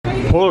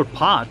Polar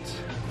pot.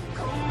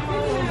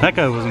 That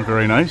guy wasn't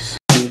very nice.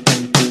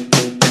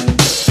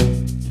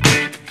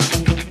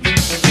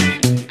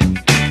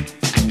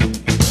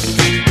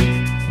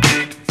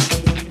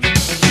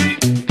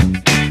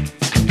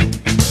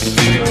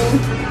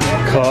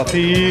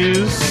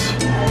 Coffees,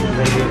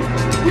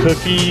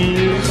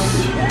 cookies,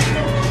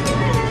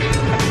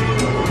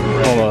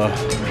 all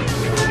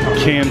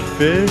canned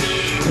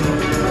fish,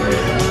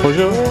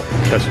 pollo,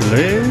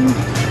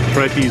 cassoulet,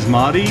 tripes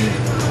madi,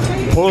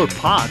 polar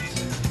pot.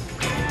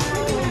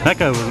 That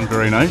guy wasn't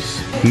very nice.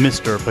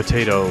 Mr.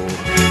 Potato.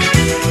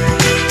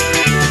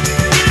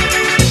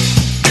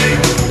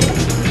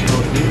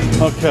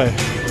 Okay.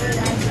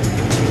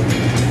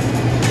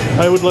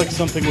 I would like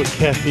something with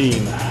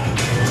caffeine.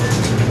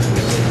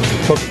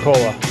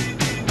 Coca-Cola.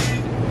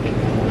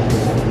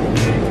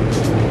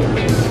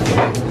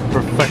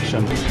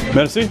 Perfection.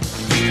 Merci.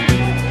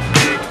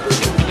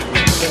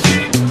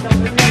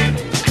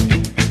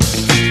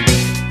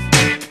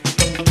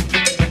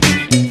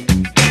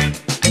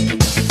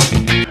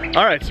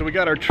 Alright, so we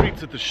got our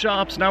treats at the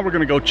shops. Now we're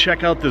gonna go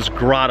check out this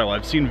grotto.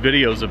 I've seen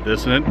videos of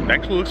this and it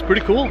actually looks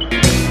pretty cool.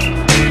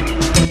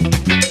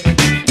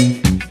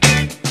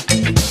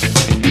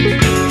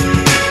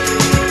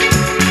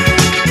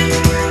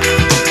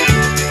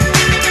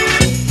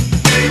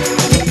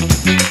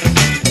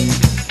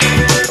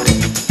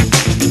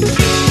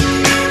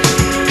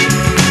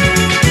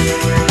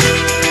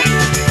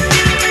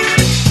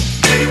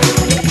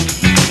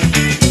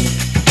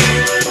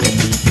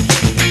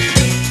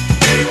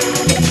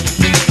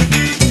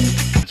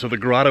 So the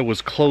grotto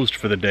was closed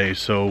for the day,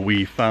 so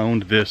we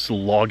found this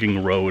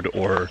logging road,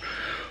 or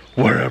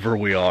wherever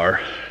we are,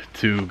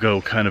 to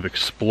go kind of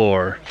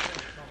explore.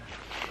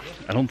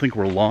 I don't think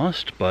we're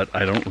lost, but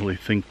I don't really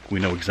think we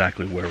know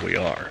exactly where we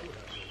are.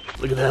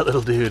 Look at that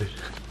little dude.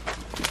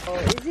 Oh,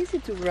 it's easy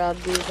to grab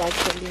these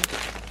actually.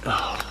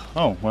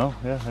 Oh, well,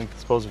 yeah, I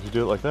suppose if you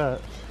do it like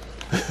that.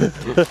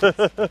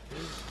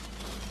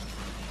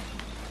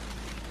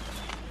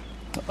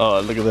 Oh,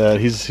 look at that.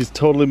 He's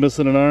totally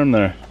missing an arm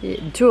there. Yeah,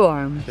 2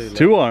 arms.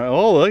 2 arms.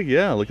 Oh, look,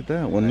 yeah, look at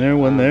that. One there,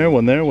 one there,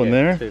 one there, one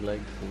there.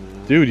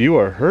 Dude, you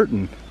are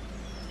hurting.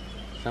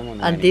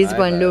 And this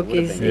one, look,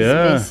 is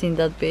missing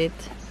that bit.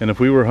 And if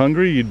we were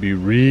hungry, you'd be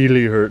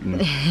really hurting.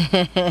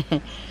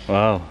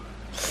 Wow.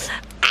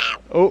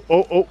 Oh,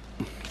 oh, oh.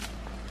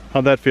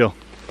 How'd that feel?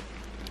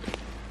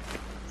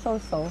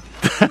 So-so.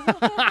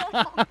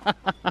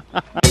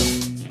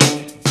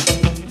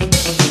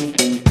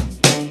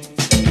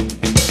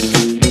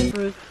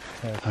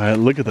 All right,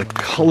 look at the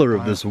color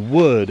of this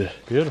wood.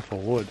 Beautiful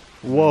wood.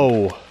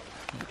 Whoa.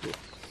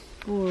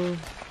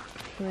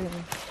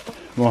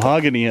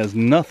 Mahogany has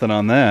nothing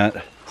on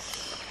that.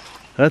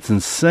 That's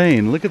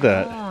insane. Look at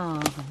that. Ah.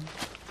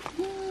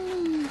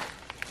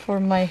 For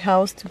my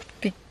house to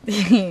pick.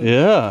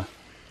 Yeah.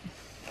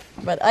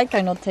 But I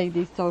cannot take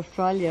this to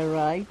Australia,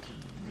 right?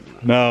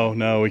 No,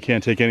 no, we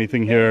can't take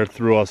anything here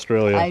through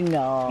Australia. I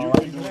know.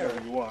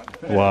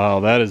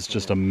 Wow, that is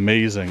just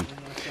amazing.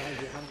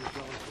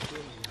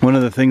 One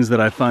of the things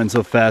that I find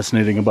so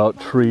fascinating about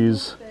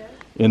trees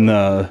in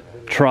the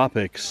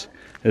tropics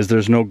is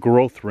there's no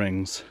growth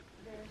rings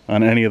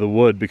on any of the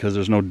wood because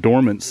there's no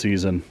dormant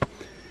season,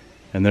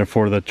 and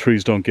therefore the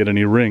trees don't get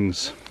any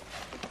rings.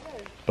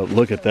 But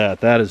look at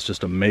that, that is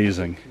just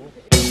amazing.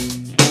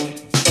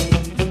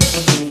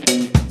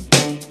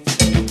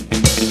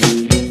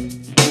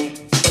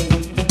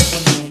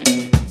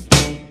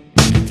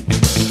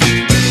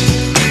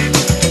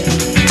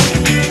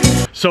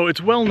 So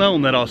it's well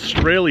known that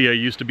Australia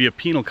used to be a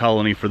penal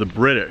colony for the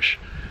British,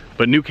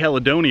 but New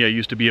Caledonia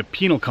used to be a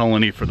penal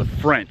colony for the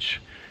French.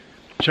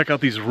 Check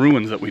out these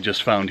ruins that we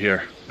just found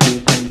here.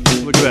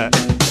 Look at that.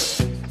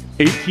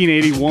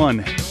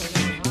 1881.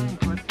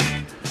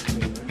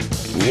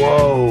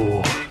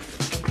 Whoa.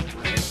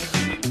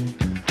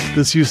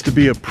 This used to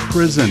be a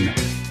prison.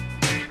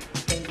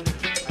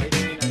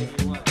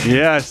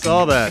 Yeah, I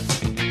saw that.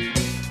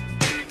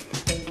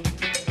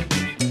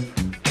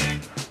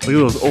 Look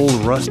at those old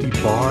rusty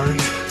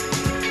bars.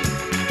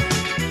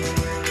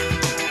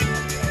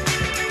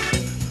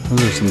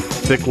 Those are some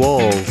thick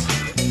walls.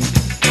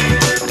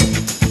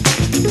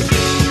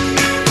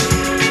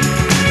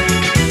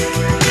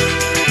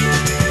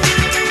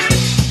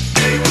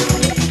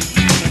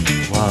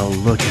 Wow,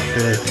 look at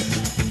this.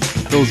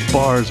 Those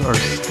bars are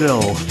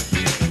still,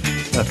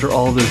 after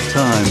all this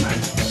time,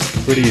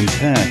 pretty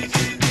intact.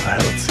 All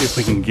right, let's see if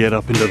we can get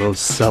up into those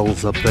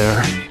cells up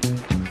there.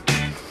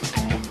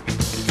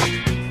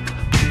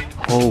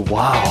 Oh,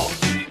 wow.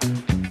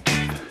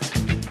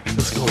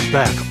 This goes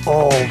back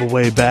all the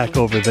way back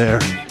over there.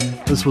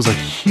 This was a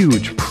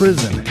huge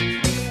prison.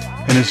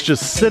 And it's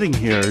just sitting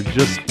here,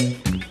 just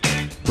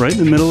right in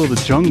the middle of the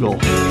jungle.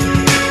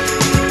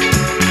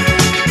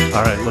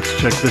 All right, let's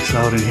check this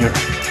out in here.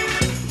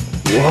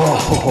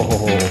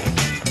 Whoa.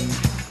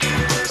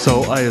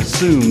 So I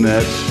assume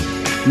that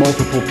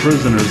multiple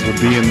prisoners would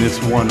be in this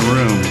one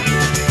room.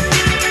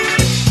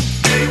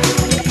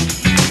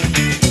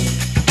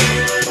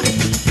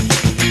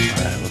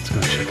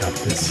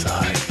 This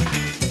side.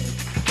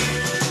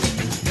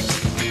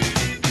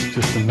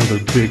 Another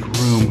big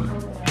room.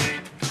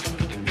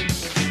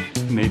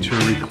 Nature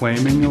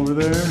reclaiming over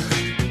there.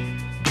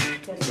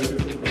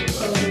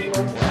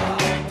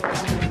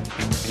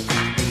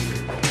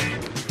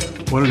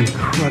 What an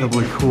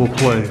incredibly cool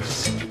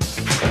place.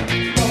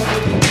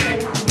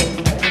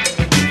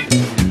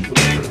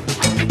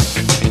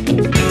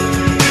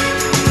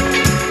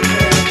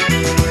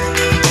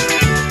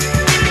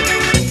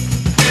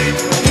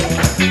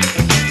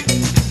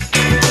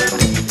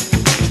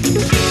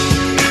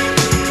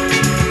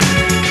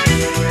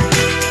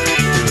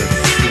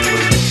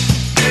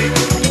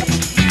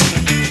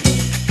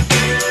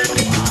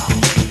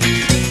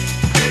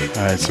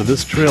 Alright, so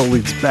this trail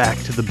leads back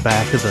to the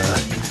back of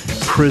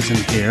the prison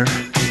here.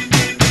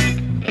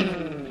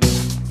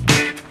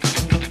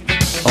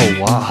 Oh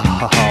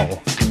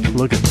wow,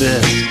 look at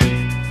this.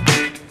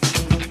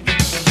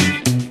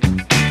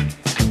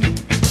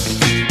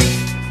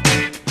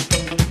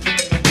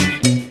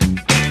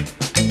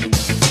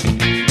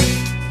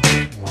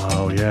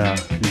 Wow, yeah,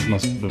 these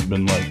must have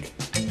been like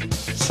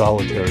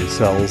solitary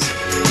cells.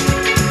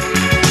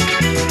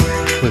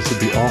 This would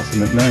be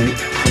awesome at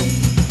night.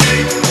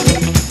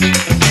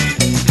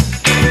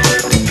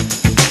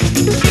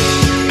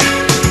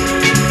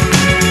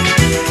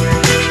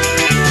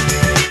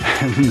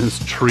 And this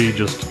tree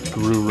just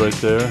grew right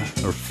there,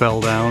 or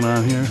fell down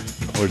on here,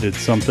 or did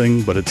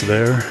something, but it's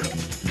there.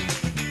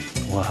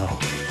 Wow.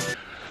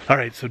 All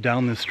right, so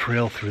down this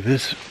trail through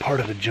this part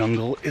of the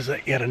jungle is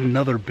yet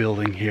another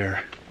building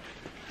here.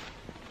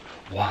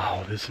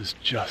 Wow, this is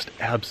just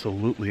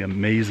absolutely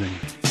amazing.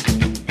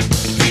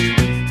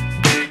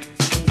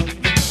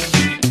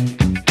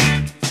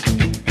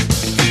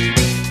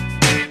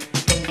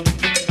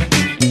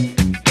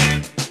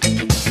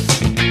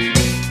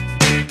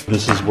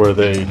 This is where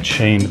they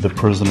chained the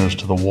prisoners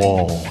to the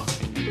wall.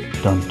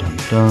 Dun dun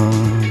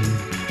dun.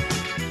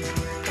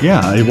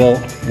 Yeah, well,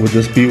 would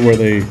this be where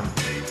they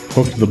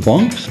hooked the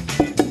bunks?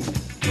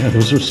 Yeah,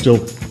 those are still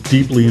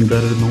deeply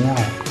embedded in the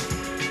wall.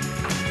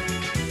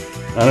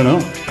 I don't know.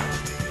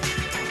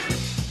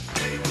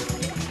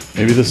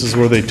 Maybe this is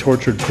where they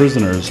tortured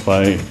prisoners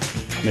by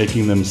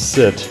making them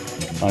sit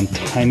on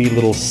tiny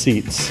little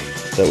seats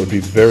that would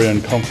be very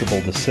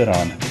uncomfortable to sit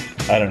on.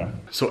 I don't know.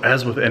 So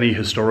as with any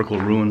historical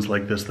ruins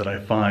like this that I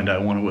find, I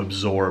want to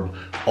absorb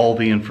all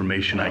the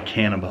information I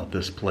can about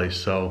this place.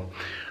 So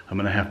I'm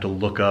going to have to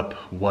look up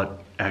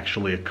what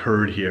actually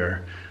occurred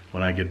here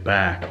when I get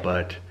back.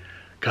 But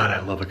God, I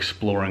love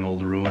exploring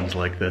old ruins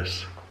like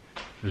this.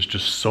 There's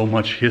just so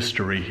much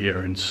history here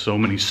and so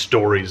many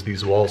stories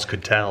these walls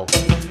could tell.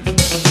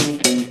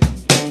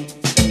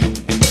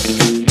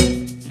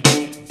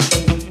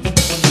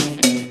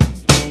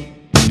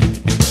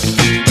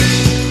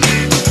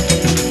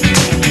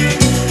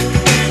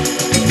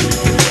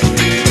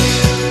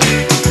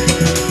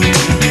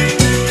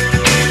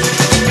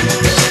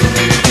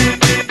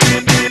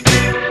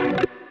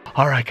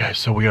 Alright guys,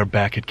 so we are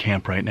back at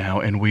camp right now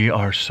and we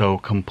are so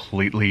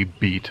completely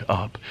beat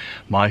up.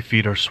 My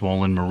feet are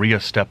swollen. Maria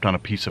stepped on a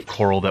piece of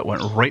coral that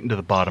went right into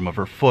the bottom of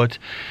her foot.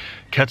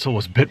 Quetzal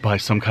was bit by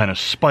some kind of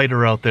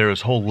spider out there.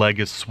 His whole leg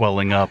is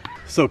swelling up.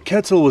 So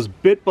Quetzal was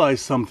bit by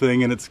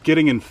something and it's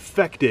getting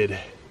infected.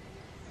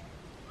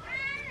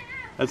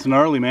 That's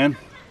gnarly, man.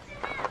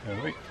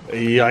 Alright.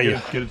 Yeah.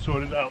 Get it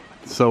sorted out.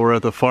 So we're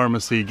at the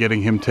pharmacy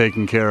getting him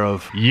taken care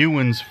of.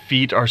 Ewan's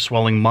feet are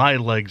swelling, my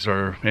legs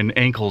and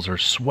ankles are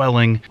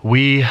swelling.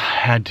 We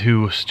had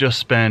to just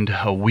spend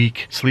a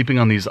week sleeping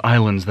on these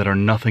islands that are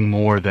nothing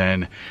more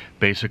than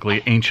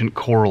basically ancient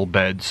coral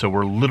beds. So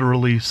we're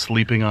literally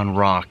sleeping on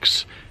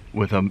rocks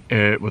with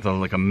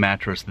like a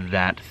mattress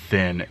that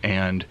thin,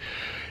 and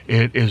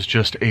it is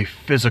just a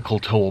physical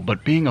toll.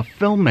 But being a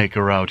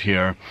filmmaker out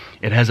here,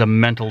 it has a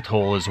mental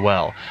toll as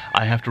well.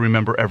 I have to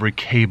remember every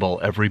cable,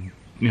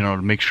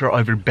 to make sure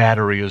every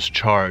battery is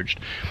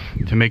charged,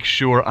 to make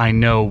sure I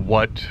know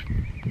what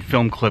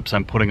film clips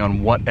I'm putting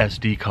on what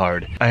SD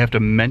card. I have to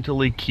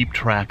mentally keep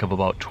track of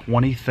about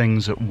 20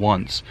 things at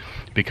once,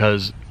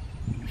 because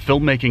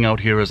filmmaking out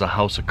here is a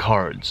house of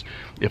cards.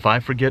 If I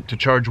forget to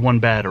charge one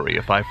battery,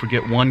 if I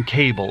forget one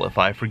cable, if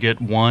I forget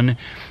one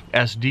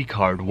SD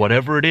card,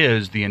 whatever it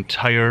is, the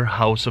entire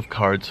house of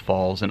cards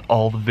falls, and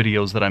all the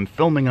videos that I'm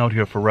filming out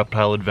here for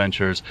Reptile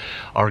Adventures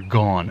are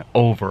gone,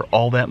 over.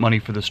 All that money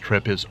for this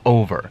trip is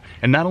over.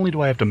 And not only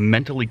do I have to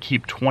mentally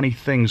keep 20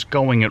 things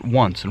going at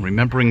once, and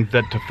remembering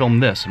that to film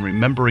this, and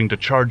remembering to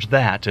charge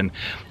that, and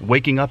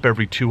waking up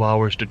every 2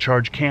 hours to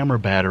charge camera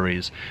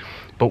batteries,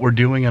 but we're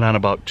doing it on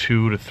about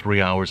 2 to 3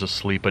 hours of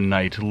sleep a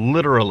night,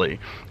 literally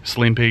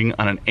sleeping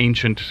on an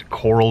ancient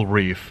coral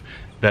reef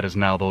that is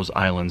now those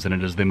islands, and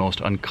it is the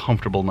most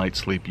uncomfortable night's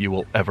sleep you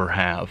will ever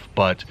have.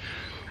 But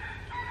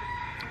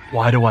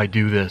why do I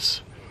do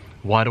this?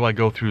 Why do I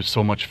go through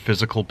so much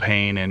physical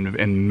pain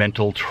and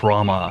mental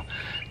trauma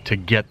to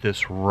get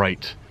this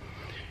right?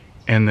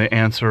 And the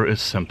answer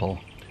is simple: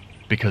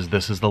 because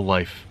this is the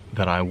life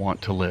that I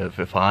want to live.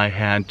 If I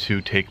had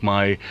to take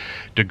my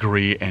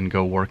degree and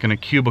go work in a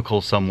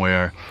cubicle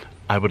somewhere,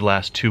 I would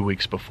last 2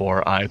 weeks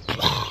before I...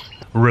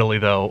 Really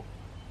though,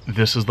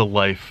 this is the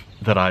life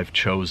that I've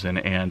chosen,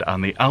 and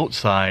on the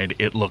outside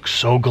it looks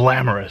so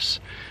glamorous,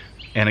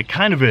 and it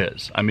kind of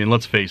is. I mean,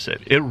 let's face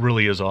it, it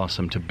really is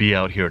awesome to be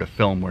out here to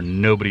film where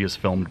nobody has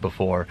filmed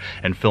before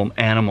and film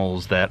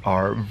animals that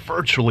are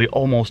virtually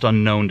almost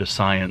unknown to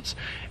science,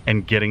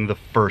 and getting the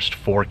first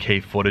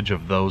 4K footage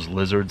of those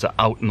lizards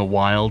out in the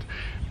wild.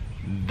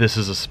 This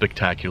is a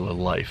spectacular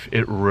life.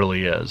 It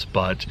really is.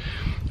 But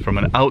from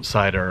an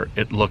outsider,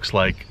 it looks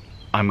like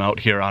I'm out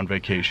here on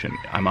vacation.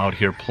 I'm out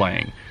here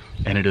playing.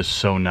 And it is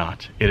so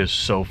not. It is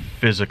so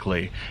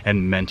physically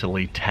and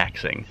mentally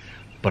taxing.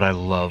 But I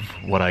love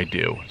what I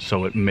do,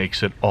 so it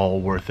makes it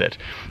all worth it.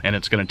 And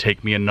it's gonna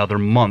take me another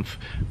month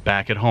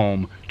back at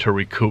home to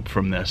recoup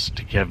from this,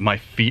 to have my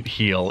feet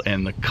heal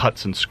and the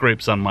cuts and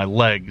scrapes on my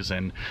legs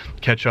and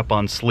catch up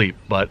on sleep.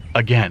 But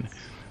again,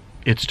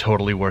 it's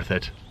totally worth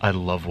it. I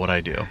love what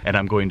I do. And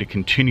I'm going to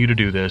continue to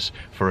do this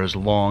for as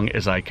long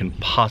as I can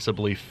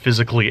possibly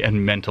physically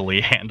and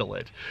mentally handle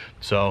it.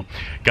 So,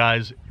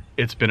 guys,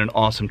 it's been an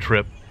awesome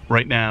trip.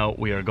 Right now,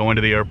 we are going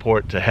to the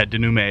airport to head to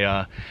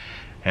Noumea,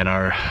 and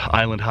our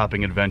island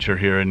hopping adventure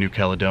here in New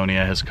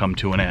Caledonia has come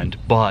to an end.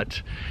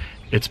 But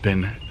it's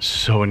been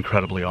so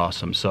incredibly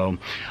awesome. So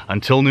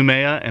until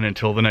Noumea and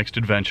until the next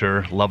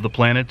adventure, love the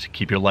planet,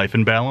 keep your life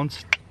in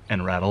balance,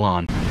 and rattle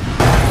on.